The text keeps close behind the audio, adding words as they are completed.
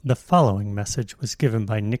The following message was given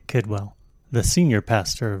by Nick Kidwell, the senior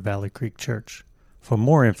pastor of Valley Creek Church. For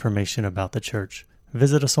more information about the church,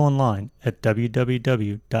 visit us online at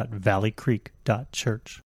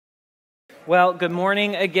www.valleycreek.church. Well, good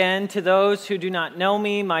morning again to those who do not know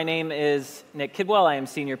me. My name is Nick Kidwell. I am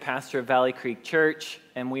senior pastor of Valley Creek Church,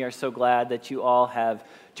 and we are so glad that you all have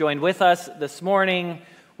joined with us this morning.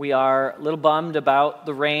 We are a little bummed about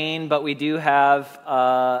the rain, but we do have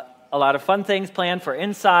a lot of fun things planned for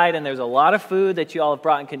inside, and there's a lot of food that you all have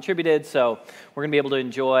brought and contributed, so we're going to be able to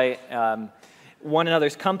enjoy one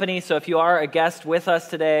another's company. So if you are a guest with us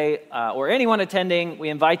today, or anyone attending, we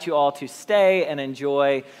invite you all to stay and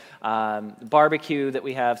enjoy the barbecue that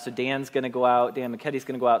we have. So Dan McKetty's going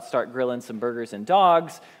to go out and start grilling some burgers and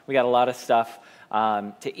dogs. We got a lot of stuff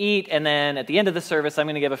to eat, and then at the end of the service, I'm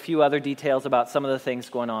going to give a few other details about some of the things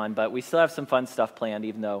going on, but we still have some fun stuff planned,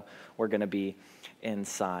 even though we're going to be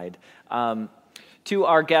inside. To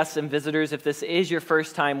our guests and visitors, if this is your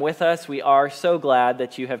first time with us, we are so glad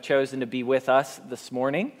that you have chosen to be with us this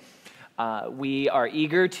morning. We are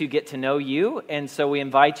eager to get to know you, and so we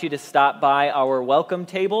invite you to stop by our welcome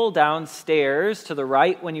table downstairs to the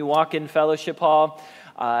right when you walk in Fellowship Hall,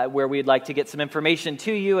 where we'd like to get some information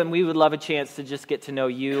to you, and we would love a chance to just get to know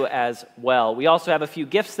you as well. We also have a few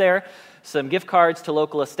gifts there, some gift cards to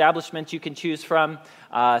local establishments you can choose from,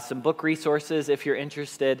 some book resources if you're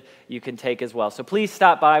interested you can take as well. So please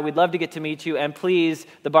stop by. We'd love to get to meet you, and please,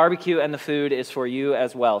 the barbecue and the food is for you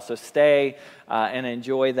as well. So stay and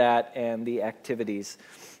enjoy that and the activities.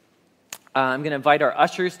 I'm going to invite our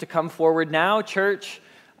ushers to come forward now. Church,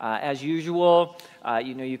 as usual,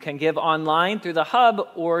 you can give online through the hub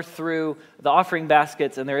or through the offering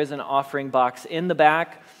baskets, and there is an offering box in the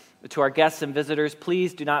back. To our guests and visitors,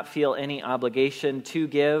 please do not feel any obligation to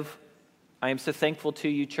give. I am so thankful to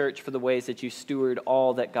you, church, for the ways that you steward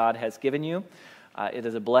all that God has given you. It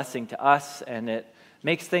is a blessing to us, and it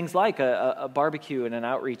makes things like a barbecue and an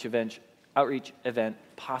outreach event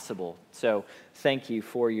possible. So thank you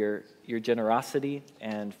for your generosity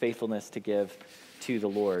and faithfulness to give to the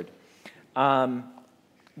Lord.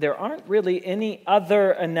 There aren't really any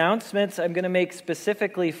other announcements I'm going to make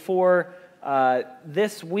specifically for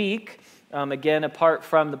this week, again, apart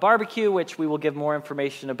from the barbecue, which we will give more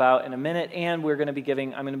information about in a minute, and I'm going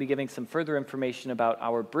to be giving some further information about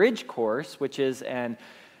our bridge course, which is an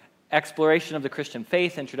exploration of the Christian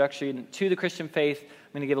faith, introduction to the Christian faith.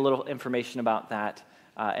 I'm going to give a little information about that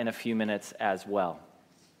in a few minutes as well.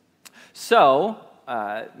 So,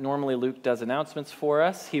 normally Luke does announcements for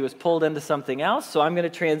us. He was pulled into something else, so I'm going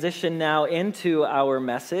to transition now into our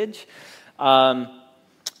message.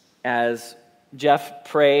 As Jeff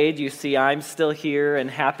prayed, you see I'm still here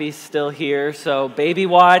and Happy's still here. So Baby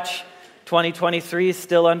Watch 2023 is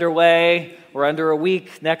still underway. We're under a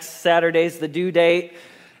week. Next Saturday's the due date.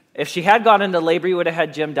 If she had gone into labor, you would have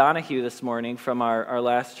had Jim Donahue this morning from our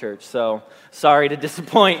last church. So sorry to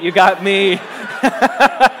disappoint. You got me.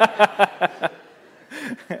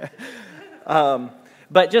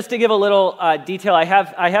 But just to give a little detail, I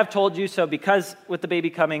have told you, so because with the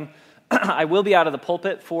baby coming, I will be out of the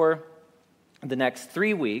pulpit for the next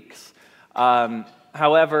 3 weeks.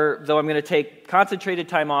 However, though I'm going to take concentrated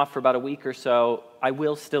time off for about a week or so, I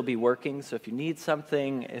will still be working. So if you need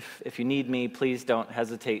something, if you need me, please don't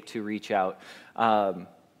hesitate to reach out. I'm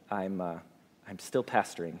still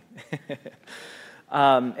pastoring.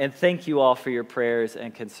 And thank you all for your prayers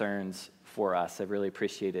and concerns for us. I've really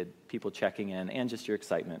appreciated people checking in and just your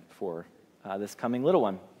excitement for this coming little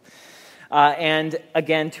one. And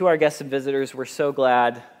again, to our guests and visitors, we're so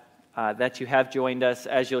glad that you have joined us.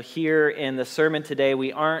 As you'll hear in the sermon today,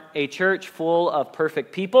 we aren't a church full of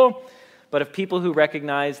perfect people, but of people who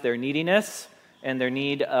recognize their neediness and their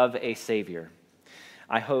need of a Savior.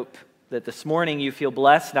 I hope that this morning you feel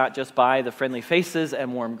blessed not just by the friendly faces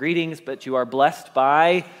and warm greetings, but you are blessed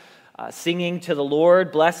by singing to the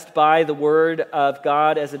Lord, blessed by the Word of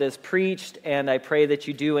God as it is preached, and I pray that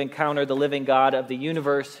you do encounter the living God of the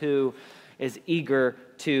universe who is eager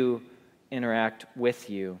to interact with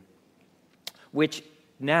you, which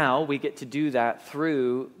now we get to do that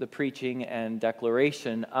through the preaching and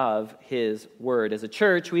declaration of His Word. As a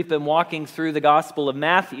church, we've been walking through the Gospel of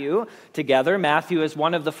Matthew together. Matthew is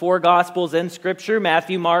one of the 4 Gospels in Scripture,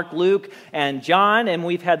 Matthew, Mark, Luke, and John, and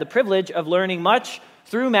we've had the privilege of learning much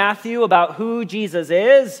through Matthew about who Jesus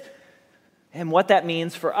is and what that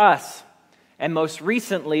means for us. And most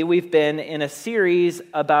recently, we've been in a series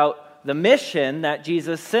about the mission that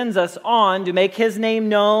Jesus sends us on to make His name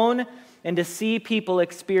known and to see people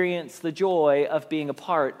experience the joy of being a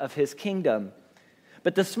part of His kingdom.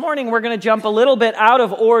 But this morning we're going to jump a little bit out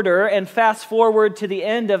of order and fast forward to the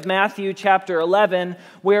end of Matthew chapter 11,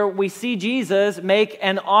 where we see Jesus make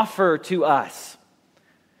an offer to us.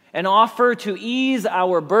 An offer to ease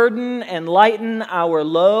our burden and lighten our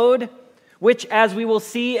load, which, as we will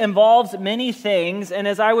see, involves many things. And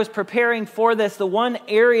as I was preparing for this, the one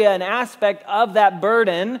area and aspect of that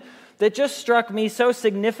burden that just struck me so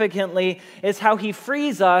significantly is how he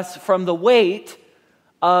frees us from the weight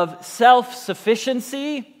of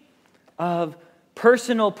self-sufficiency, of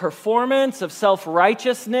personal performance, of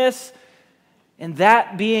self-righteousness, and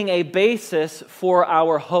that being a basis for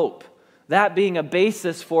our hope, that being a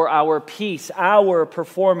basis for our peace, our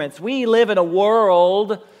performance. We live in a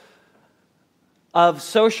world of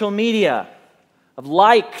social media, of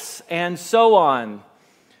likes and so on.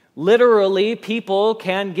 Literally, people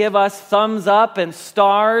can give us thumbs up and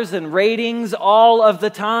stars and ratings all of the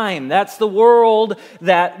time. That's the world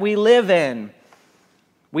that we live in.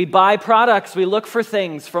 We buy products, we look for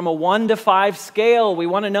things from a 1 to 5 scale. We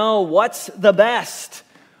want to know what's the best.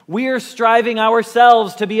 We're striving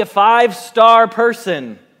ourselves to be a 5-star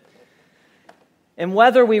person. And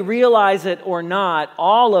whether we realize it or not,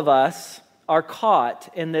 all of us are caught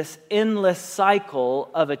in this endless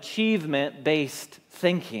cycle of achievement-based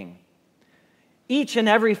thinking. Each and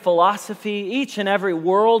every philosophy, each and every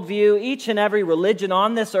worldview, each and every religion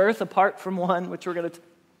on this earth, apart from one, which we're going to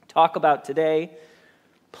talk about today,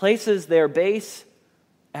 places their base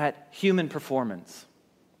at human performance.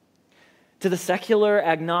 To the secular,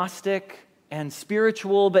 agnostic, and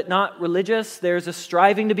spiritual but not religious, there's a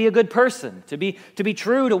striving to be a good person, to be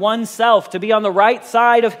true to oneself, to be on the right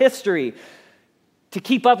side of history, to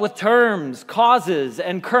keep up with terms, causes,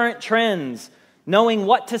 and current trends, knowing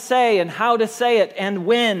what to say and how to say it and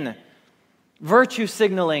when. Virtue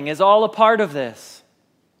signaling is all a part of this.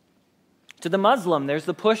 To the Muslim, there's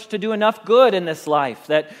the push to do enough good in this life,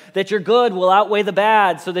 that your good will outweigh the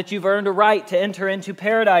bad so that you've earned a right to enter into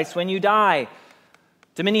paradise when you die.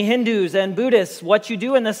 To many Hindus and Buddhists, what you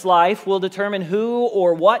do in this life will determine who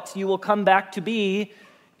or what you will come back to be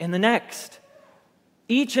in the next.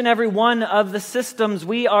 Each and every one of the systems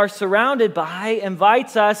we are surrounded by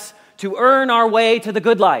invites us to earn our way to the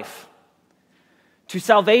good life, to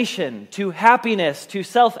salvation, to happiness, to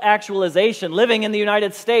self-actualization. Living in the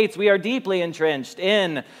United States, we are deeply entrenched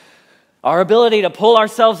in our ability to pull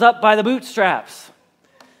ourselves up by the bootstraps,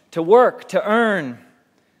 to work, to earn.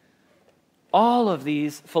 All of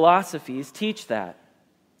these philosophies teach that.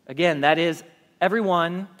 Again, that is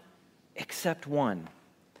everyone except one.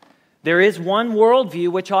 There is one worldview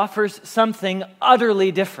which offers something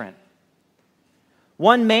utterly different.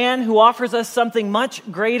 One man who offers us something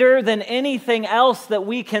much greater than anything else that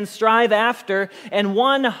we can strive after, and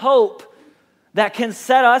one hope that can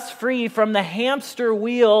set us free from the hamster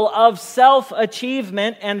wheel of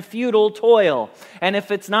self-achievement and futile toil. And if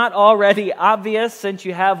it's not already obvious, since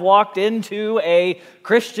you have walked into a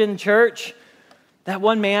Christian church, that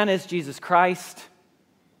one man is Jesus Christ,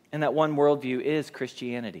 and that one worldview is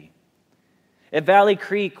Christianity. At Valley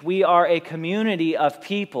Creek, we are a community of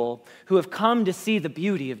people who have come to see the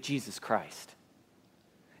beauty of Jesus Christ.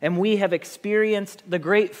 And we have experienced the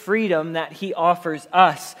great freedom that He offers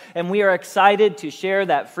us. And we are excited to share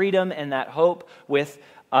that freedom and that hope with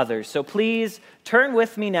others. So please turn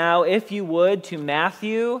with me now, if you would, to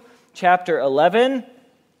Matthew chapter 11.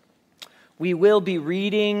 We will be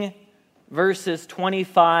reading verses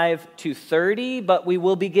 25 to 30, but we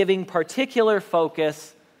will be giving particular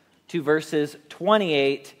focus to verses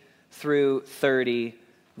 28 through 30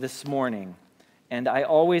 this morning. And I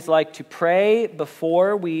always like to pray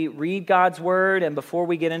before we read God's word and before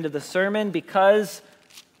we get into the sermon, because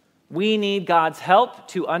we need God's help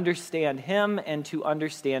to understand Him and to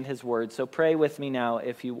understand His word. So pray with me now,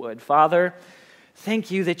 if you would. Father, thank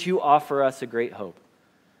you that you offer us a great hope.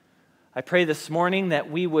 I pray this morning that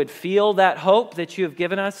we would feel that hope that you have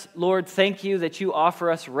given us. Lord, thank you that you offer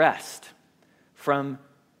us rest from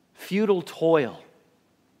futile toil.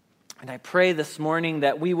 And I pray this morning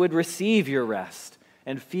that we would receive your rest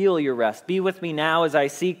and feel your rest. Be with me now as I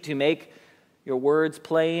seek to make your words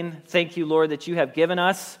plain. Thank you, Lord, that you have given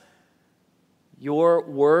us your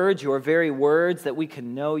words, your very words, that we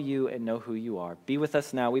can know you and know who you are. Be with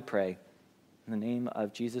us now, we pray. In the name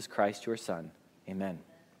of Jesus Christ, your Son. Amen.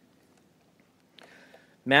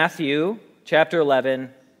 Matthew chapter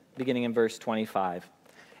 11, beginning in verse 25.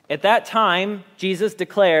 At that time, Jesus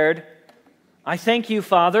declared, I thank you,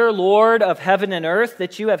 Father, Lord of heaven and earth,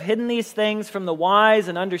 that you have hidden these things from the wise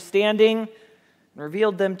and understanding and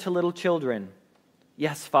revealed them to little children.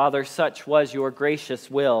 Yes, Father, such was your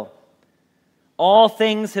gracious will. All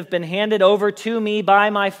things have been handed over to me by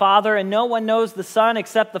my Father, and no one knows the Son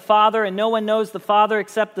except the Father, and no one knows the Father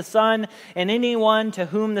except the Son, and anyone to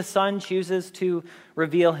whom the Son chooses to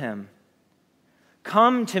reveal him.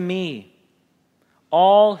 Come to me,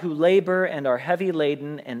 all who labor and are heavy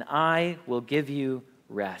laden, and I will give you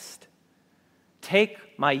rest.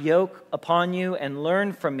 Take my yoke upon you and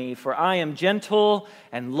learn from me, for I am gentle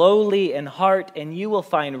and lowly in heart, and you will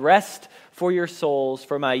find rest for your souls.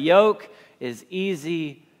 For my yoke is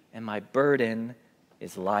easy and my burden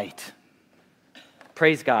is light.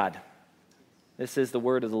 Praise God. This is the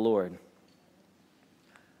word of the Lord.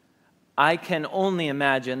 I can only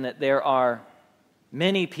imagine that there are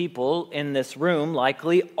many people in this room,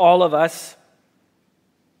 likely all of us,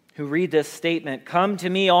 who read this statement, "Come to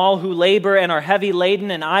me, all who labor and are heavy laden,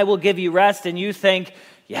 and I will give you rest," and you think,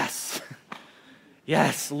 yes,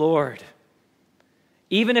 yes, Lord.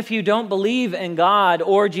 Even if you don't believe in God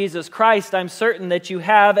or Jesus Christ, I'm certain that you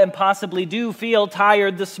have and possibly do feel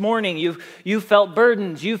tired this morning. You've felt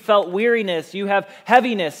burdens, you've felt weariness, you have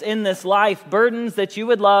heaviness in this life, burdens that you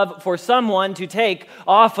would love for someone to take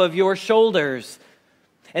off of your shoulders.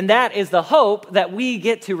 And that is the hope that we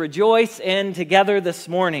get to rejoice in together this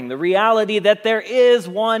morning, the reality that there is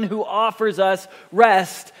one who offers us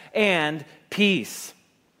rest and peace.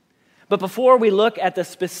 But before we look at the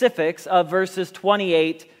specifics of verses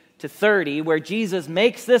 28 to 30, where Jesus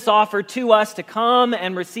makes this offer to us to come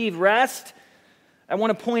and receive rest, I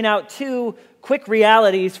want to point out two quick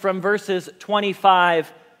realities from verses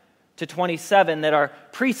 25 to 27 that are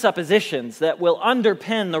presuppositions that will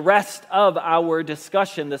underpin the rest of our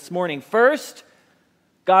discussion this morning. First,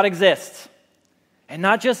 God exists. And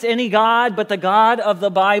not just any God, but the God of the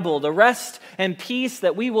Bible. The rest and peace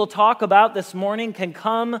that we will talk about this morning can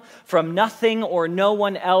come from nothing or no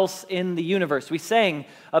one else in the universe. We sang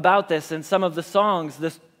about this in some of the songs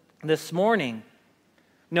this morning.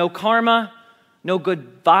 No karma, no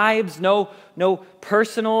good vibes, no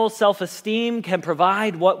personal self-esteem can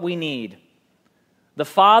provide what we need. The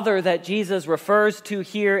Father that Jesus refers to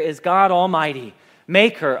here is God Almighty,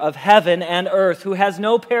 maker of heaven and earth, who has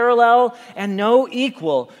no parallel and no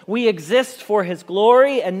equal. We exist for his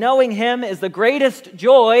glory, and knowing him is the greatest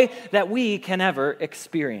joy that we can ever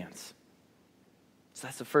experience. So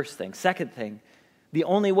that's the first thing. Second thing, the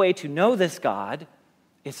only way to know this God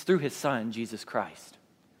is through his Son, Jesus Christ.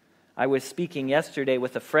 I was speaking yesterday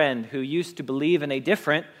with a friend who used to believe in a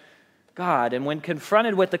different God, and when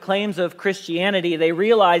confronted with the claims of Christianity, they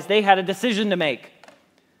realized they had a decision to make.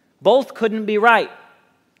 Both couldn't be right.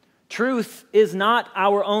 Truth is not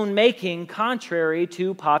our own making, contrary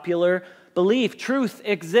to popular belief. Truth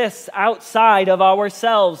exists outside of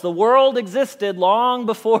ourselves. The world existed long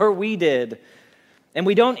before we did. And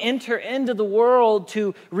we don't enter into the world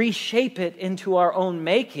to reshape it into our own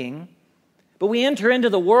making, but we enter into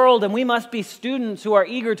the world and we must be students who are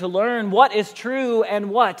eager to learn what is true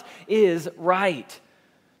and what is right.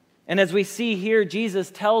 And as we see here,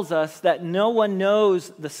 Jesus tells us that no one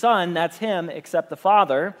knows the Son, that's him, except the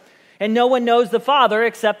Father, and no one knows the Father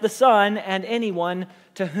except the Son and anyone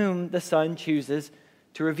to whom the Son chooses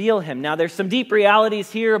to reveal him. Now, there's some deep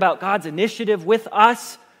realities here about God's initiative with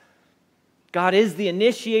us. God is the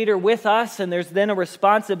initiator with us, and there's then a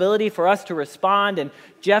responsibility for us to respond. And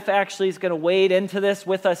Jeff actually is going to wade into this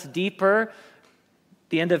with us deeper at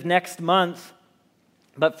the end of next month.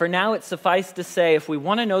 But for now, it's suffice to say, if we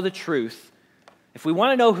want to know the truth, if we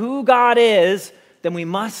want to know who God is, then we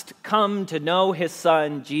must come to know his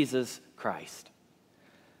Son, Jesus Christ.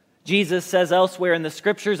 Jesus says elsewhere in the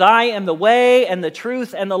Scriptures, "I am the way and the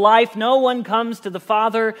truth and the life. No one comes to the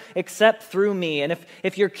Father except through me." And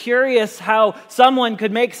if you're curious how someone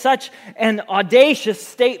could make such an audacious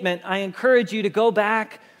statement, I encourage you to go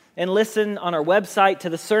back and listen on our website to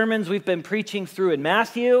the sermons we've been preaching through in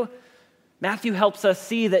Matthew. Matthew helps us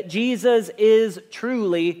see that Jesus is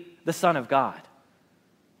truly the Son of God,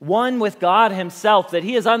 one with God himself, that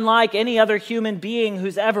he is unlike any other human being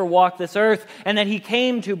who's ever walked this earth, and that he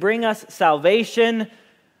came to bring us salvation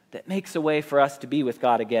that makes a way for us to be with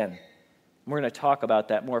God again. We're going to talk about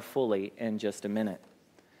that more fully in just a minute.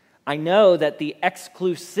 I know that the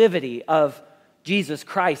exclusivity of Jesus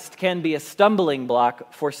Christ can be a stumbling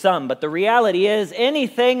block for some, but the reality is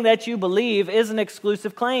anything that you believe is an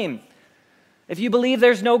exclusive claim. If you believe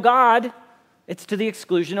there's no God, it's to the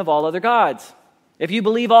exclusion of all other gods. If you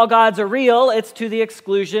believe all gods are real, it's to the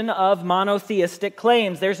exclusion of monotheistic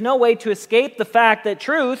claims. There's no way to escape the fact that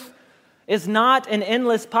truth is not an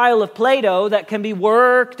endless pile of Play-Doh that can be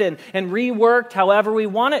worked and reworked however we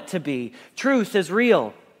want it to be. Truth is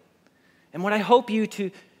real. And what I hope you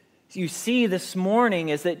to you see this morning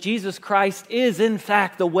is that Jesus Christ is in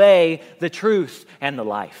fact the way, the truth, and the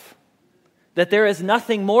life. That there is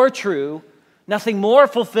nothing more true, nothing more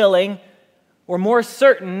fulfilling, or more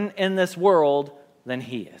certain in this world than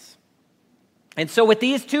He is. And so with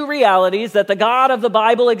these two realities, that the God of the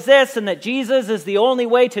Bible exists and that Jesus is the only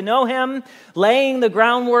way to know Him, laying the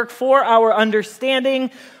groundwork for our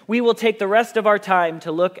understanding, we will take the rest of our time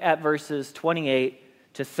to look at verses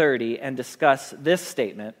 28 to 30 and discuss this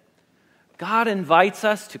statement. God invites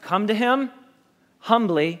us to come to Him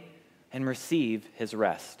humbly and receive His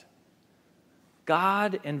rest.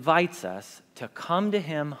 God invites us to come to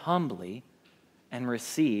Him humbly and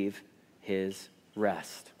receive His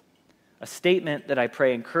rest. A statement that I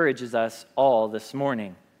pray encourages us all this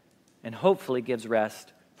morning and hopefully gives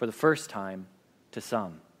rest for the first time to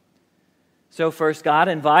some. So first, God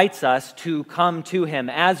invites us to come to Him.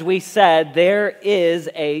 As we said, there is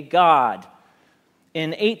a God.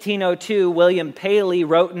 In 1802, William Paley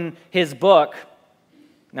wrote in his book,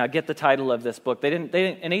 now get the title of this book. In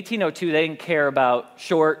 1802, they didn't care about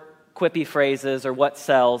short, quippy phrases or what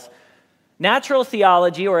sells. Natural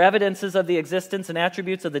theology, or evidences of the existence and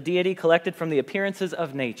attributes of the deity collected from the appearances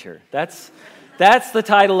of nature. That's the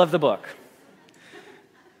title of the book.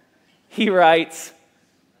 He writes,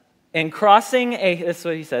 this is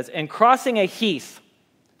what he says, in crossing a heath,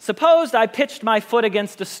 supposed I pitched my foot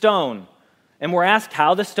against a stone and were asked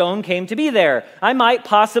how the stone came to be there. I might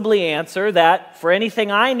possibly answer that, for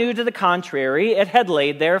anything I knew to the contrary, it had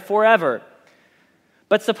laid there forever.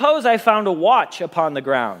 But suppose I found a watch upon the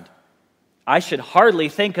ground. I should hardly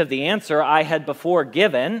think of the answer I had before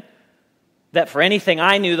given, that for anything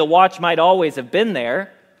I knew the watch might always have been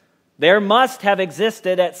there. There must have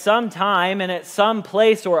existed at some time and at some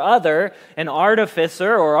place or other an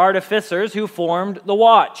artificer or artificers who formed the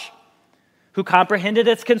watch, who comprehended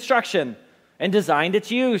its construction and designed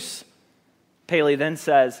its use. Paley then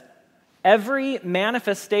says, every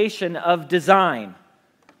manifestation of design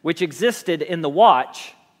which existed in the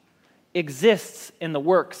watch exists in the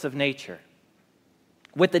works of nature,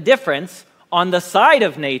 with the difference on the side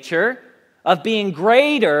of nature of being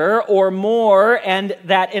greater or more, and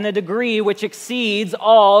that in a degree which exceeds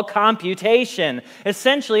all computation.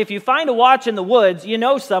 Essentially, if you find a watch in the woods, you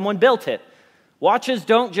know someone built it. Watches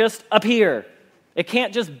don't just appear. It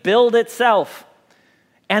can't just build itself.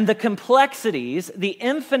 And the complexities, the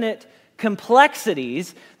infinite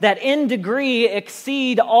complexities that in degree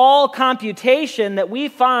exceed all computation that we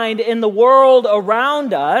find in the world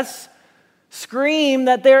around us scream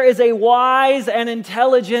that there is a wise and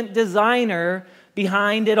intelligent designer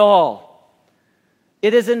behind it all.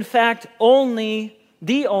 It is in fact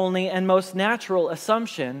the only and most natural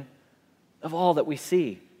assumption of all that we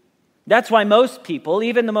see. That's why most people,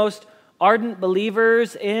 even the most ardent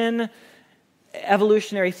believers in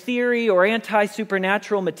evolutionary theory or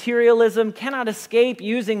anti-supernatural materialism, cannot escape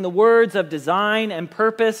using the words of design and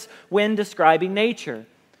purpose when describing nature.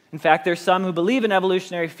 In fact, there's some who believe in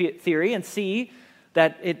evolutionary theory and see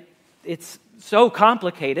that it's so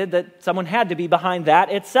complicated that someone had to be behind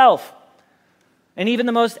that itself. And even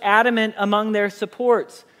the most adamant among their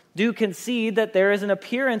supports do concede that there is an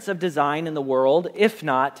appearance of design in the world, if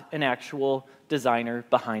not an actual designer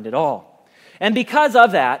behind it all. And because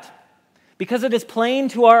of that, because it is plain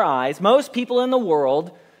to our eyes, most people in the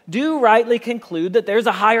world do rightly conclude that there's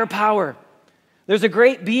a higher power. There's a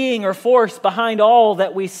great being or force behind all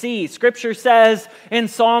that we see. Scripture says in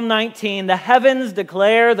Psalm 19, the heavens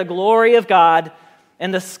declare the glory of God,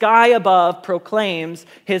 and the sky above proclaims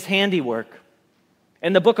His handiwork.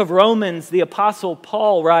 In the book of Romans, the Apostle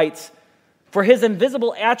Paul writes, for His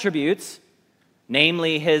invisible attributes,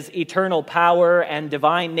 namely His eternal power and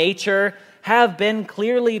divine nature, have been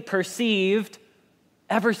clearly perceived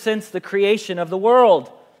ever since the creation of the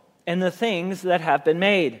world and the things that have been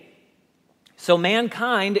made. So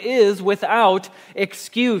mankind is without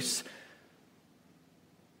excuse.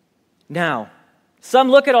 Now, some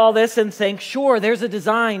look at all this and think, sure, there's a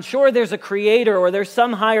design, sure, there's a creator, or there's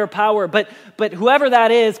some higher power, but whoever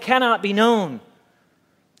that is cannot be known.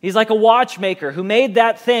 He's like a watchmaker who made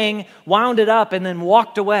that thing, wound it up, and then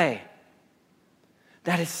walked away.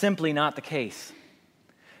 That is simply not the case.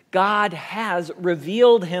 God has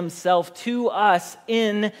revealed Himself to us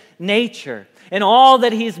in nature. In all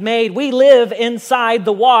that He's made, we live inside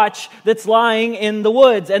the watch that's lying in the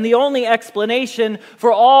woods. And the only explanation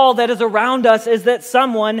for all that is around us is that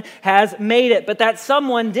someone has made it. But that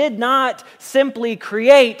someone did not simply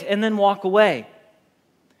create and then walk away.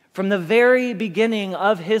 From the very beginning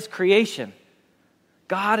of His creation,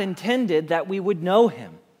 God intended that we would know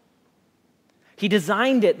Him. He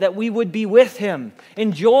designed it that we would be with him,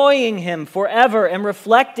 enjoying him forever and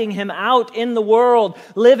reflecting him out in the world,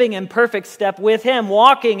 living in perfect step with him,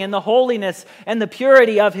 walking in the holiness and the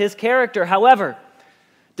purity of his character. However,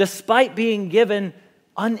 despite being given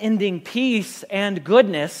unending peace and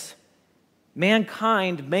goodness,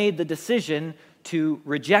 mankind made the decision to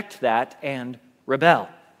reject that and rebel.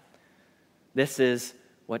 This is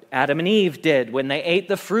what Adam and Eve did when they ate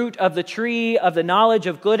the fruit of the tree of the knowledge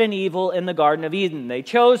of good and evil in the Garden of Eden. They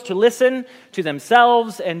chose to listen to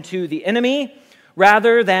themselves and to the enemy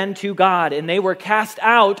rather than to God, and they were cast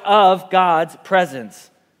out of God's presence.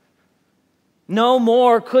 No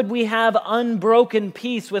more could we have unbroken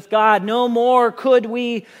peace with God. No more could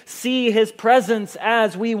we see his presence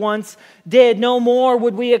as we once did. No more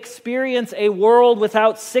would we experience a world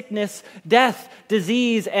without sickness, death,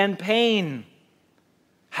 disease, and pain.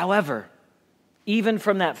 However, even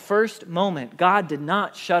from that first moment, God did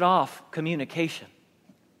not shut off communication.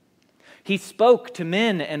 He spoke to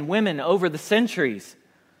men and women over the centuries.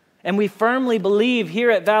 And we firmly believe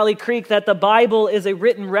here at Valley Creek that the Bible is a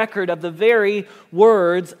written record of the very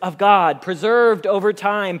words of God, preserved over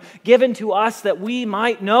time, given to us that we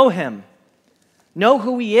might know him, know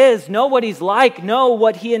who he is, know what he's like, know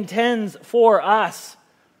what he intends for us.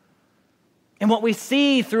 And what we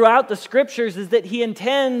see throughout the scriptures is that he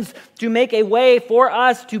intends to make a way for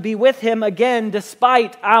us to be with him again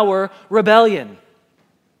despite our rebellion.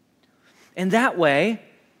 In that way,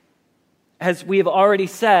 as we have already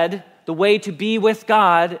said, the way to be with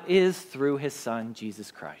God is through his Son,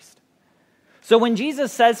 Jesus Christ. So when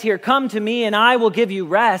Jesus says here, "Come to me and I will give you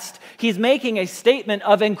rest," he's making a statement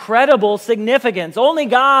of incredible significance. Only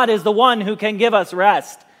God is the one who can give us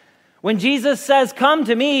rest. When Jesus says, "Come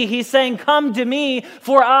to me," he's saying, "Come to me,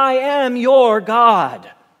 for I am your God."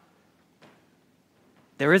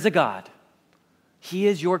 There is a God. He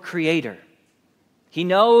is your creator. He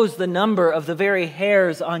knows the number of the very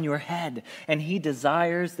hairs on your head, and he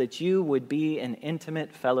desires that you would be in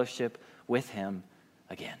intimate fellowship with him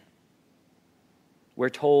again. We're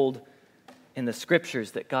told in the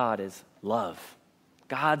scriptures that God is love.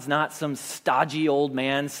 God's not some stodgy old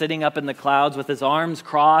man sitting up in the clouds with his arms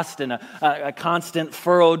crossed and a constant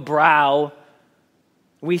furrowed brow.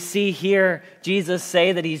 We see here Jesus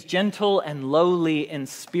say that he's gentle and lowly in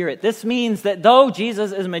spirit. This means that though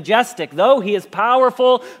Jesus is majestic, though he is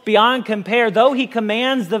powerful beyond compare, though he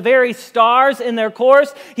commands the very stars in their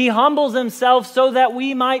course, he humbles himself so that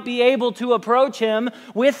we might be able to approach him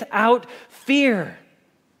without fear.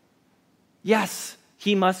 Yes,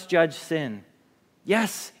 he must judge sin.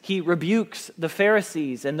 Yes, he rebukes the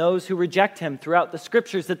Pharisees and those who reject him throughout the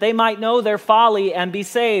scriptures that they might know their folly and be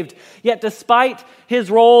saved. Yet despite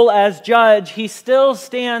his role as judge, he still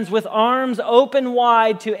stands with arms open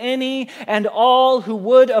wide to any and all who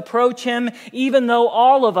would approach him, even though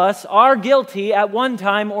all of us are guilty at one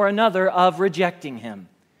time or another of rejecting him.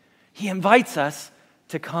 He invites us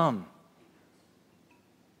to come.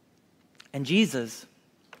 And Jesus,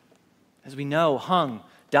 as we know, hung,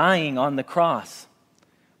 dying on the cross.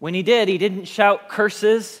 When he did, he didn't shout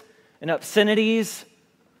curses and obscenities,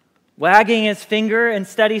 wagging his finger.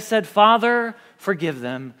 Instead, he said, "Father, forgive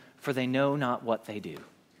them, for they know not what they do."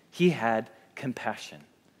 He had compassion.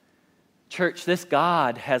 Church, this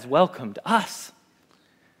God has welcomed us.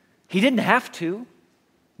 He didn't have to,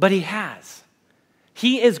 but he has.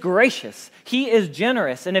 He is gracious. He is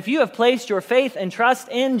generous. And if you have placed your faith and trust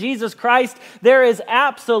in Jesus Christ, there is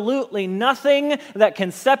absolutely nothing that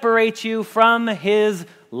can separate you from his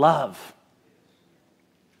love.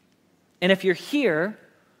 And if you're here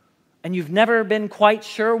and you've never been quite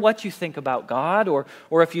sure what you think about God, or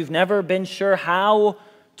if you've never been sure how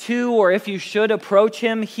to or if you should approach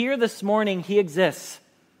him, here this morning he exists.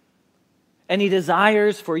 And he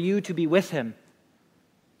desires for you to be with him.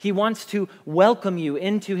 He wants to welcome you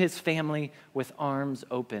into his family with arms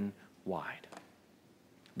open wide.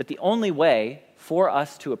 But the only way for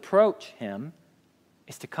us to approach him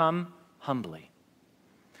is to come humbly.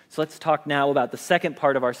 So let's talk now about the second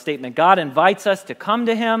part of our statement. God invites us to come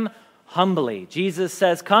to him humbly. Jesus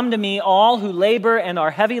says, "Come to me, all who labor and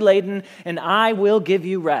are heavy laden, and I will give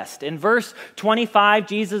you rest." In verse 25,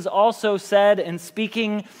 Jesus also said, in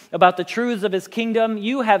speaking about the truths of his kingdom,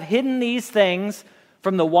 "You have hidden these things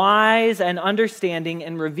from the wise and understanding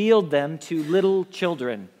and revealed them to little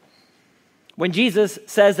children." When Jesus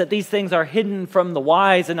says that these things are hidden from the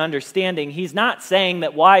wise and understanding, he's not saying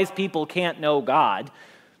that wise people can't know God.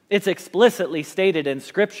 It's explicitly stated in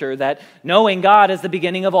Scripture that knowing God is the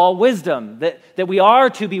beginning of all wisdom, that we are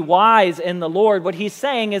to be wise in the Lord. What he's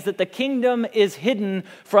saying is that the kingdom is hidden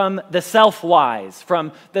from the self-wise,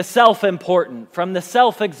 from the self-important, from the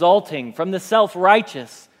self-exalting, from the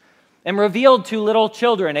self-righteous, and revealed to little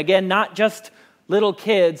children. Again, not just little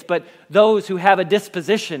kids, but those who have a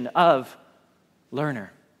disposition of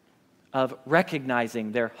learner, of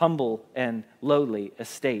recognizing their humble and lowly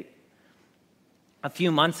estate. A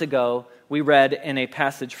few months ago, we read in a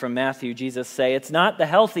passage from Matthew, Jesus say, "It's not the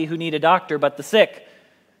healthy who need a doctor, but the sick.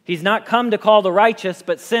 He's not come to call the righteous,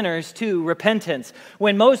 but sinners to repentance."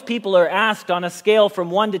 When most people are asked on a scale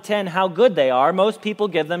from 1 to 10 how good they are, most people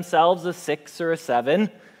give themselves a 6 or a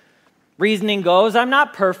 7. Reasoning goes, I'm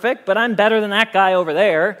not perfect, but I'm better than that guy over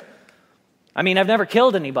there. I mean, I've never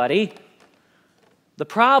killed anybody. The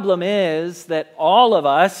problem is that all of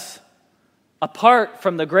us, apart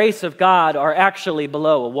from the grace of God, are actually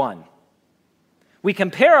below a 1. We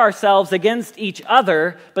compare ourselves against each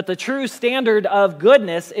other, but the true standard of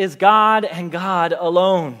goodness is God and God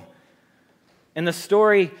alone. In the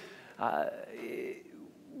story, as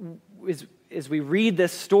we read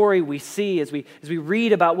this story, we see, as we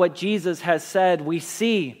read about what Jesus has said, we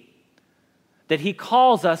see that he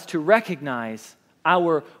calls us to recognize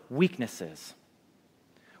our weaknesses.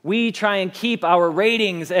 We try and keep our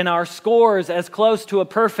ratings and our scores as close to a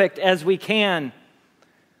perfect as we can.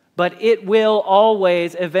 But it will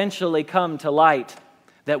always eventually come to light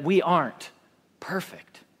that we aren't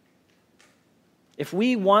perfect. If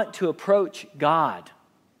we want to approach God,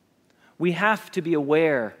 we have to be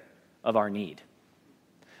aware of our need.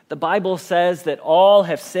 The Bible says that all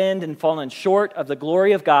have sinned and fallen short of the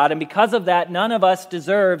glory of God, and because of that, none of us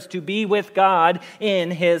deserves to be with God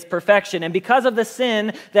in his perfection. And because of the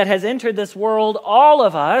sin that has entered this world, all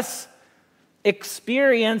of us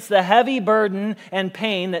experience the heavy burden and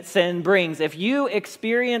pain that sin brings. If you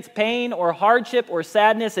experience pain or hardship or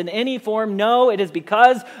sadness in any form, know it is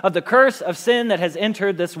because of the curse of sin that has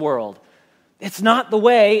entered this world. It's not the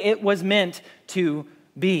way it was meant to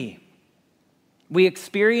be. We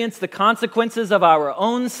experience the consequences of our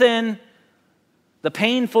own sin, the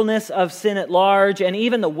painfulness of sin at large, and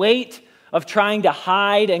even the weight of trying to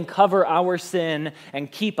hide and cover our sin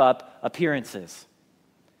and keep up appearances.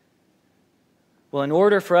 Well, in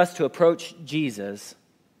order for us to approach Jesus,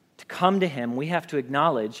 to come to him, we have to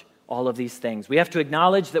acknowledge all of these things. We have to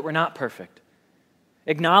acknowledge that we're not perfect.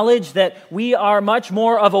 Acknowledge that we are much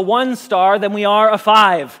more of a 1 star than we are a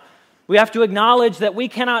 5. We have to acknowledge that we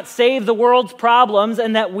cannot save the world's problems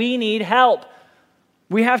and that we need help.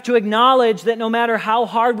 We have to acknowledge that no matter how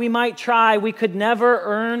hard we might try, we could never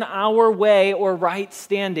earn our way or right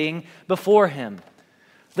standing before him.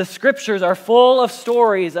 The scriptures are full of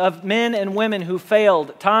stories of men and women who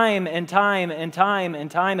failed time and time and time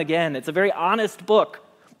and time again. It's a very honest book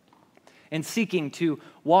in seeking to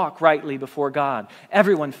walk rightly before God.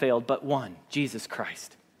 Everyone failed but one, Jesus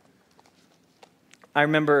Christ. I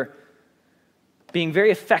remember being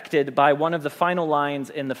very affected by one of the final lines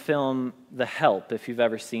in the film The Help, if you've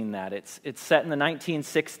ever seen that. It's set in the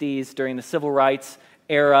 1960s during the civil rights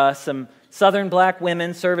era. Some Southern black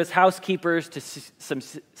women serve as housekeepers to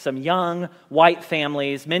some young white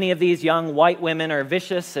families. Many of these young white women are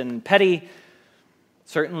vicious and petty,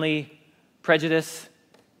 certainly prejudiced,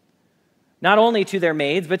 not only to their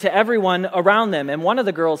maids, but to everyone around them. And one of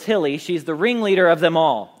the girls, Hilly, she's the ringleader of them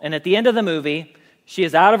all. And at the end of the movie, she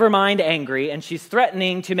is out of her mind angry, and she's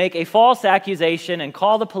threatening to make a false accusation and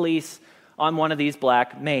call the police on one of these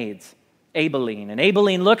black maids, Aibileen. And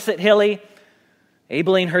Aibileen looks at Hilly.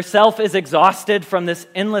 Aibileen herself is exhausted from this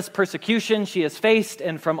endless persecution she has faced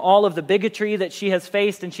and from all of the bigotry that she has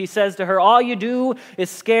faced, and she says to her, "All you do is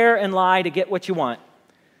scare and lie to get what you want.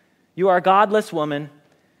 You are a godless woman.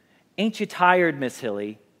 Ain't you tired, Miss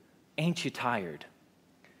Hilly? Ain't you tired?"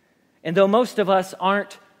 And though most of us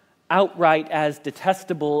aren't outright as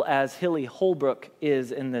detestable as Hilly Holbrook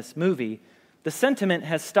is in this movie, the sentiment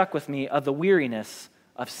has stuck with me of the weariness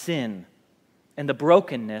of sin and the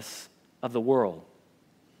brokenness of the world.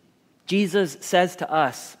 Jesus says to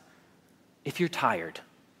us, if you're tired,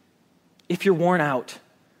 if you're worn out,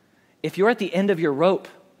 if you're at the end of your rope,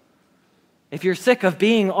 if you're sick of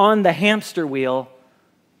being on the hamster wheel,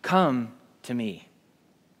 come to me.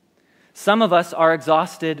 Some of us are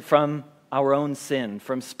exhausted from our own sin,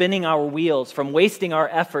 from spinning our wheels, from wasting our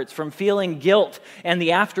efforts, from feeling guilt and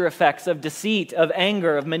the after effects of deceit, of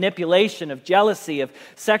anger, of manipulation, of jealousy, of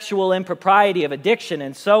sexual impropriety, of addiction,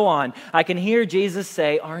 and so on. I can hear Jesus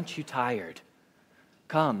say, "Aren't you tired?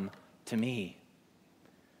 Come to me."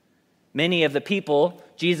 Many of the people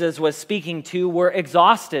Jesus was speaking to were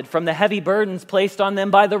exhausted from the heavy burdens placed on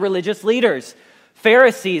them by the religious leaders.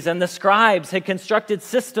 Pharisees and the scribes had constructed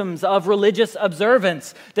systems of religious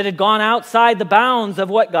observance that had gone outside the bounds of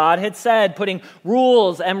what God had said, putting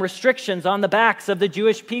rules and restrictions on the backs of the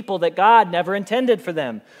Jewish people that God never intended for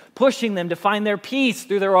them, pushing them to find their peace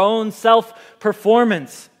through their own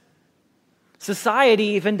self-performance. Society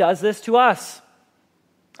even does this to us.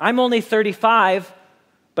 I'm only 35,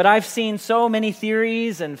 but I've seen so many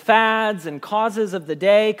theories and fads and causes of the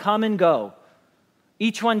day come and go.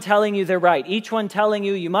 Each one telling you they're right. Each one telling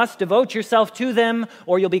you you must devote yourself to them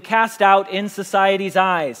or you'll be cast out in society's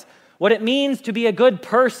eyes. What it means to be a good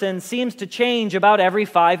person seems to change about every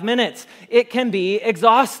 5 minutes. It can be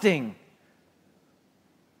exhausting.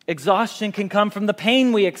 Exhaustion can come from the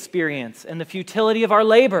pain we experience and the futility of our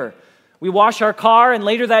labor. We wash our car and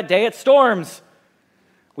later that day it storms.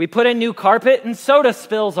 We put in new carpet and soda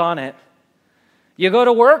spills on it. You go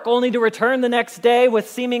to work only to return the next day with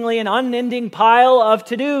seemingly an unending pile of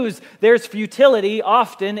to-dos. There's futility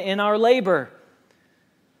often in our labor.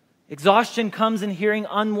 Exhaustion comes in hearing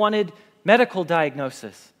unwanted medical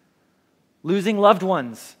diagnosis, losing loved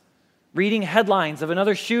ones, reading headlines of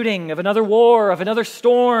another shooting, of another war, of another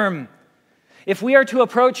storm. If we are to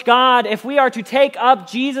approach God, if we are to take up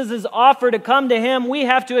Jesus' offer to come to Him, we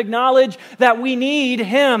have to acknowledge that we need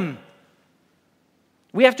Him.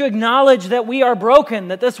 We have to acknowledge that we are broken,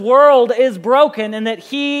 that this world is broken, and that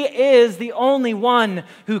He is the only one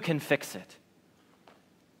who can fix it.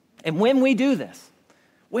 And when we do this,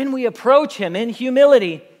 when we approach Him in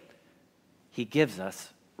humility, He gives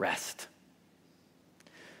us rest.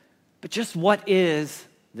 But just what is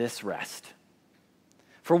this rest?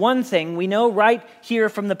 For one thing, we know right here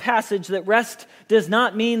from the passage that rest does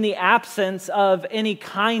not mean the absence of any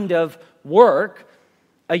kind of work.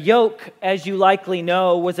 A yoke, as you likely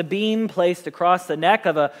know, was a beam placed across the neck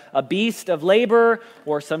of a beast of labor,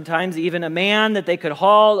 or sometimes even a man that they could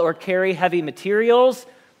haul or carry heavy materials.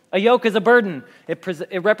 A yoke is a burden.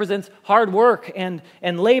 It represents hard work and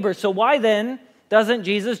labor. So why then doesn't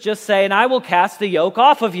Jesus just say, "And I will cast the yoke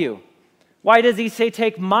off of you"? Why does He say,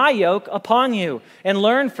 "Take my yoke upon you and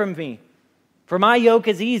learn from me? For my yoke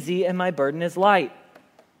is easy and my burden is light"?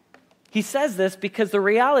 He says this because the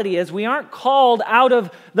reality is we aren't called out of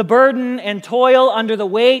the burden and toil under the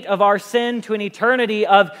weight of our sin to an eternity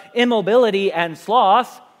of immobility and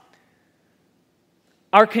sloth.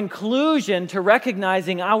 Our conclusion to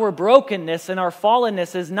recognizing our brokenness and our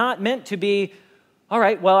fallenness is not meant to be, all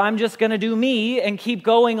right, well, I'm just going to do me and keep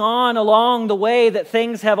going on along the way that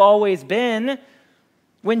things have always been.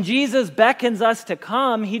 When Jesus beckons us to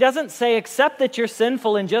come, He doesn't say, accept that you're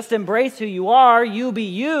sinful and just embrace who you are, you be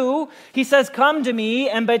you. He says, come to me,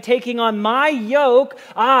 and by taking on my yoke,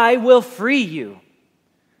 I will free you.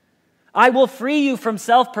 I will free you from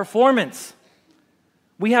self-performance.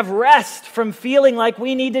 We have rest from feeling like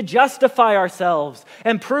we need to justify ourselves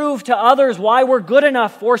and prove to others why we're good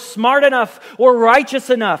enough or smart enough or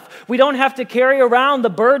righteous enough. We don't have to carry around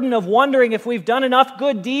the burden of wondering if we've done enough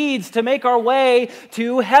good deeds to make our way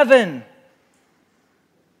to heaven.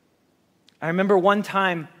 I remember one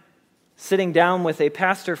time sitting down with a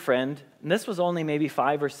pastor friend, and this was only maybe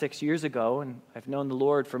 5 or 6 years ago, and I've known the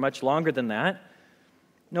Lord for much longer than that.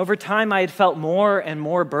 And over time, I had felt more and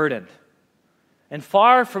more burdened. And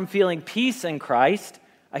far from feeling peace in Christ,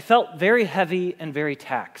 I felt very heavy and very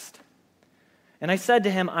taxed. And I said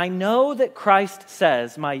to him, I know that Christ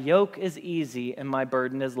says, my yoke is easy and my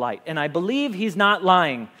burden is light. And I believe He's not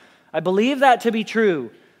lying. I believe that to be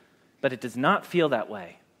true, but it does not feel that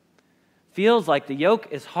way. It feels like the yoke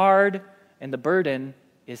is hard and the burden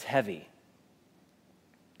is heavy.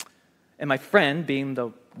 And my friend, being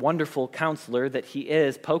the wonderful counselor that he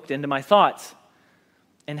is, poked into my thoughts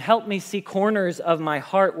and helped me see corners of my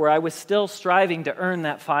heart where I was still striving to earn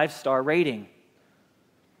that 5-star rating.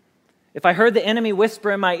 If I heard the enemy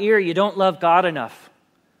whisper in my ear, you don't love God enough,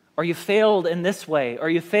 or you failed in this way, or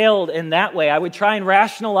you failed in that way, I would try and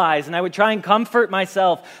rationalize, and I would try and comfort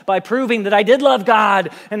myself by proving that I did love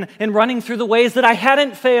God and running through the ways that I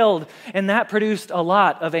hadn't failed. And that produced a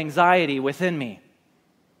lot of anxiety within me.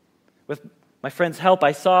 With my friend's help,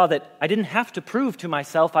 I saw that I didn't have to prove to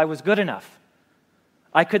myself I was good enough.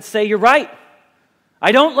 I could say, you're right,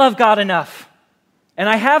 I don't love God enough, and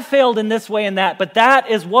I have failed in this way and that, but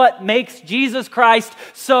that is what makes Jesus Christ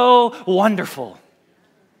so wonderful.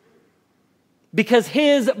 Because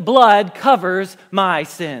His blood covers my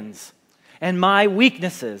sins and my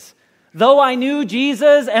weaknesses. Though I knew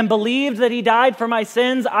Jesus and believed that He died for my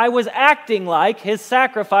sins, I was acting like His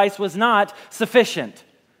sacrifice was not sufficient.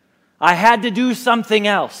 I had to do something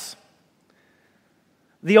else.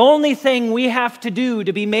 The only thing we have to do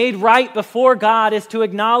to be made right before God is to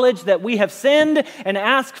acknowledge that we have sinned and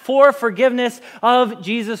ask for forgiveness of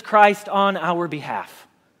Jesus Christ on our behalf.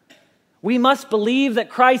 We must believe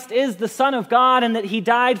that Christ is the Son of God and that He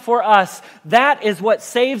died for us. That is what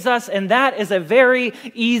saves us, and that is a very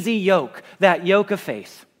easy yoke, that yoke of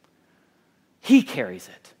faith. He carries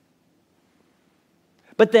it.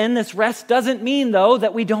 But then this rest doesn't mean, though,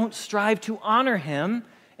 that we don't strive to honor Him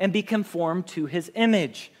and be conformed to His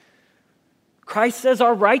image. Christ says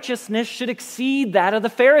our righteousness should exceed that of the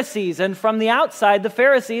Pharisees, and from the outside, the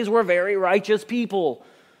Pharisees were very righteous people.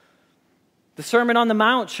 The Sermon on the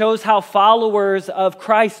Mount shows how followers of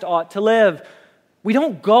Christ ought to live. We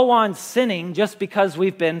don't go on sinning just because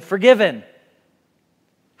we've been forgiven.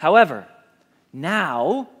 However,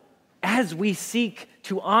 now, as we seek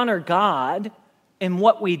to honor God in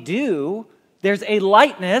what we do, there's a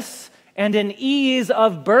lightness and an ease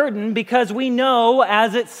of burden because we know,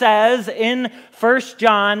 as it says in 1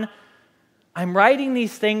 John, I'm writing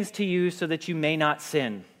these things to you so that you may not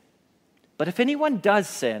sin. But if anyone does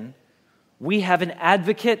sin, we have an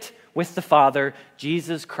advocate with the Father,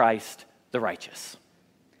 Jesus Christ, the righteous.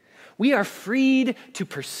 We are freed to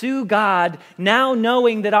pursue God now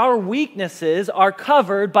knowing that our weaknesses are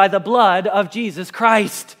covered by the blood of Jesus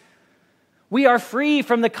Christ. We are free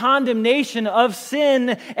from the condemnation of sin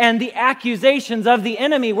and the accusations of the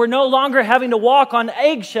enemy. We're no longer having to walk on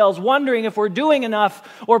eggshells wondering if we're doing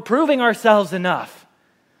enough or proving ourselves enough.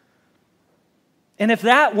 And if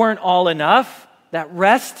that weren't all enough, that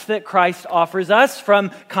rest that Christ offers us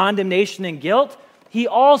from condemnation and guilt, He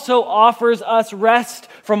also offers us rest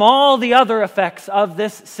from all the other effects of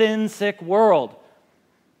this sin-sick world.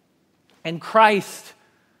 And Christ,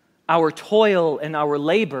 our toil and our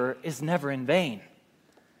labor is never in vain.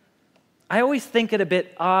 I always think it a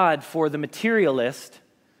bit odd for the materialist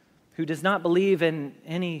who does not believe in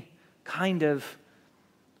any kind of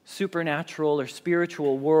supernatural or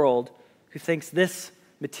spiritual world, who thinks this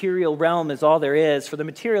material realm is all there is, for the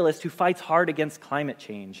materialist who fights hard against climate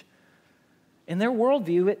change. In their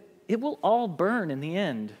worldview, it will all burn in the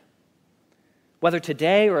end. Whether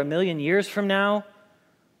today or 1,000,000 years from now,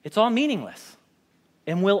 it's all meaningless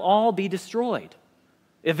and will all be destroyed.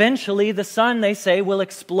 Eventually, the sun, they say, will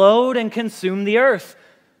explode and consume the earth.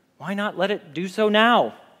 Why not let it do so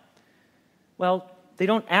now? Well, they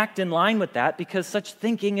don't act in line with that because such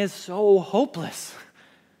thinking is so hopeless.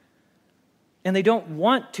 And they don't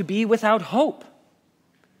want to be without hope,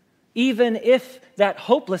 even if that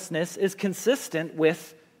hopelessness is consistent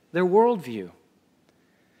with their worldview.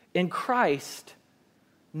 In Christ,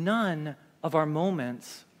 none of our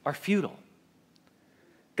moments are futile.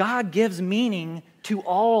 God gives meaning to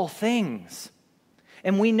all things.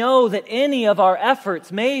 And we know that any of our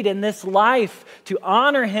efforts made in this life to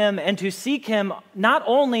honor Him and to seek Him not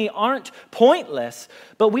only aren't pointless,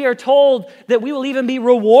 but we are told that we will even be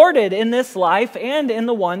rewarded in this life and in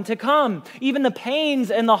the one to come. Even the pains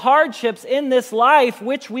and the hardships in this life,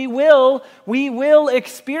 which we will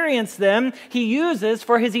experience them, He uses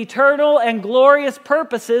for His eternal and glorious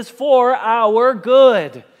purposes for our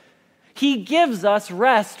good. He gives us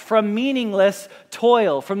rest from meaningless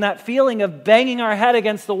toil, from that feeling of banging our head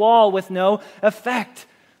against the wall with no effect.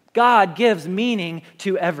 God gives meaning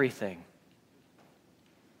to everything.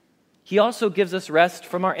 He also gives us rest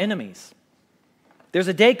from our enemies. There's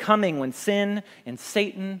a day coming when sin and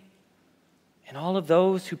Satan and all of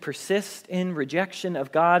those who persist in rejection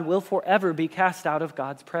of God will forever be cast out of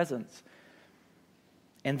God's presence.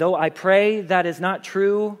 And though I pray that is not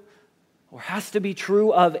true, or has to be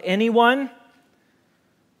true of anyone,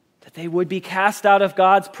 that they would be cast out of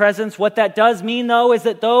God's presence. What that does mean, though, is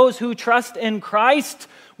that those who trust in Christ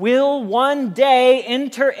will one day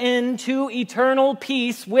enter into eternal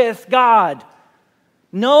peace with God.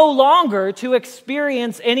 No longer to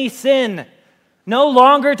experience any sin, no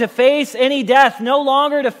longer to face any death, no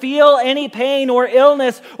longer to feel any pain or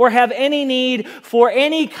illness or have any need for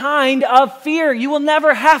any kind of fear. You will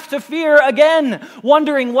never have to fear again,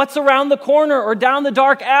 wondering what's around the corner or down the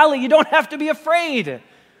dark alley. You don't have to be afraid.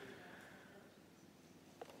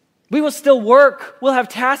 We will still work, we'll have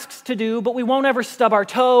tasks to do, but we won't ever stub our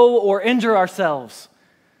toe or injure ourselves.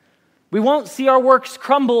 We won't see our works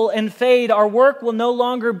crumble and fade. Our work will no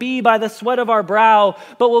longer be by the sweat of our brow,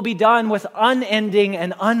 but will be done with unending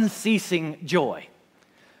and unceasing joy.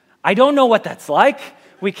 I don't know what that's like.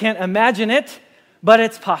 We can't imagine it, but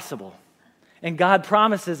it's possible. And God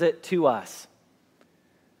promises it to us.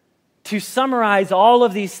 To summarize all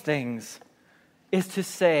of these things is to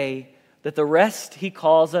say that the rest He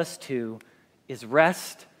calls us to is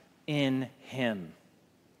rest in Him.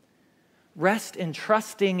 Rest in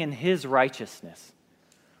trusting in His righteousness.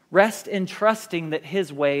 Rest in trusting that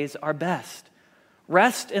His ways are best.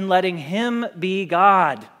 Rest in letting Him be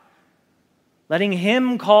God, letting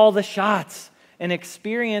Him call the shots, and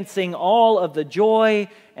experiencing all of the joy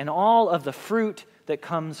and all of the fruit that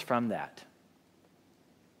comes from that.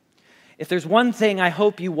 If there's one thing I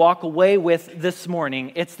hope you walk away with this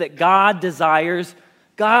morning, it's that God desires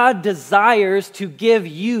to give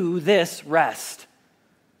you this rest.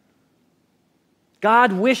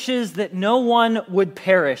 God wishes that no one would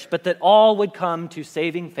perish, but that all would come to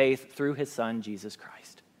saving faith through His Son, Jesus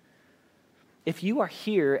Christ. If you are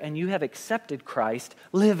here and you have accepted Christ,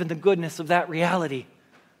 live in the goodness of that reality.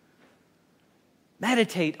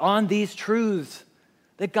 Meditate on these truths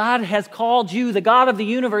that God has called you, the God of the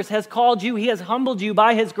universe has called you. He has humbled you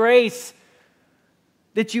by His grace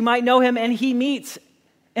that you might know Him, and He meets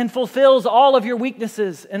and fulfills all of your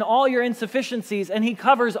weaknesses and all your insufficiencies, and He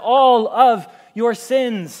covers all of your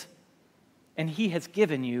sins, and He has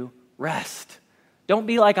given you rest. Don't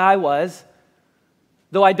be like I was.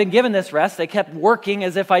 Though I'd been given this rest, I kept working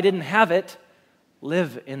as if I didn't have it.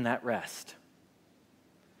 Live in that rest.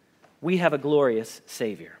 We have a glorious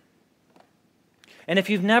Savior. And if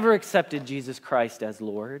you've never accepted Jesus Christ as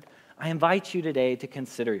Lord, I invite you today to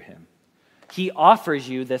consider Him. He offers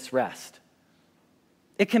you this rest.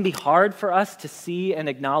 It can be hard for us to see and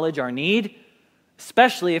acknowledge our need,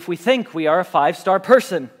 especially if we think we are a 5-star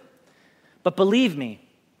person. But believe me,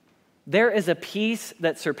 there is a peace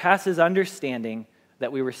that surpasses understanding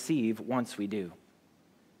that we receive once we do.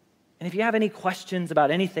 And if you have any questions about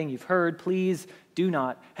anything you've heard, please do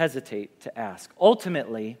not hesitate to ask.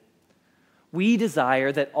 Ultimately, we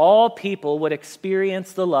desire that all people would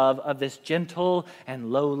experience the love of this gentle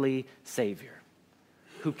and lowly Savior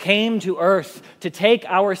who came to earth to take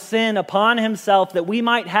our sin upon Himself that we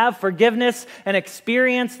might have forgiveness and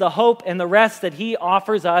experience the hope and the rest that He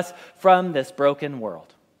offers us from this broken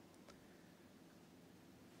world.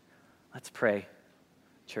 Let's pray.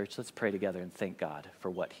 Church, let's pray together and thank God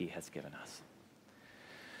for what He has given us.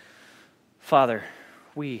 Father,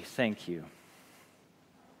 we thank You.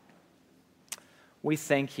 We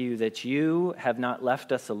thank You that You have not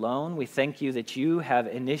left us alone. We thank You that You have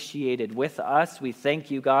initiated with us. We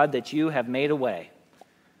thank You, God, that You have made a way.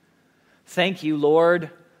 Thank You,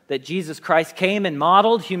 Lord, that Jesus Christ came and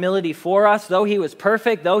modeled humility for us. Though He was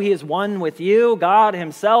perfect, though He is one with You, God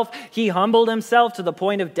Himself, He humbled Himself to the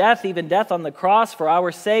point of death, even death on the cross for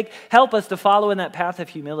our sake. Help us to follow in that path of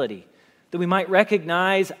humility, that we might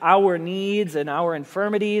recognize our needs and our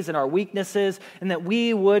infirmities and our weaknesses, and that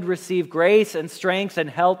we would receive grace and strength and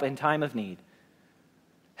help in time of need.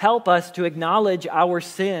 Help us to acknowledge our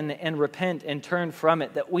sin and repent and turn from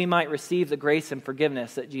it, that we might receive the grace and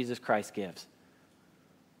forgiveness that Jesus Christ gives.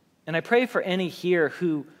 And I pray for any here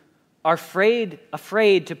who are afraid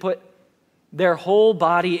to put their whole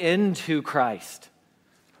body into Christ,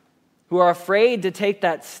 who are afraid to take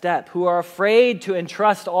that step, who are afraid to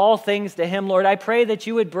entrust all things to Him. Lord, I pray that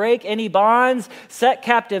You would break any bonds, set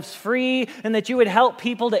captives free, and that You would help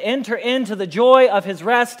people to enter into the joy of His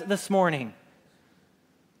rest this morning.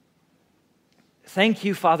 Thank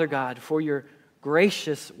You, Father God, for Your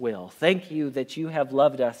gracious will. Thank You that You have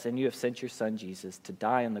loved us and You have sent Your Son, Jesus, to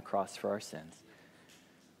die on the cross for our sins.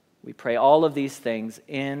 We pray all of these things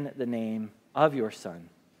in the name of Your Son.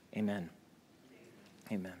 Amen.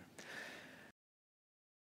 Amen.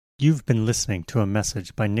 You've been listening to a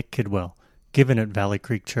message by Nick Kidwell, given at Valley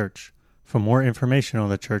Creek Church. For more information on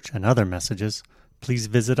the church and other messages, please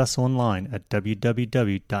visit us online at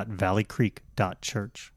www.valleycreek.church.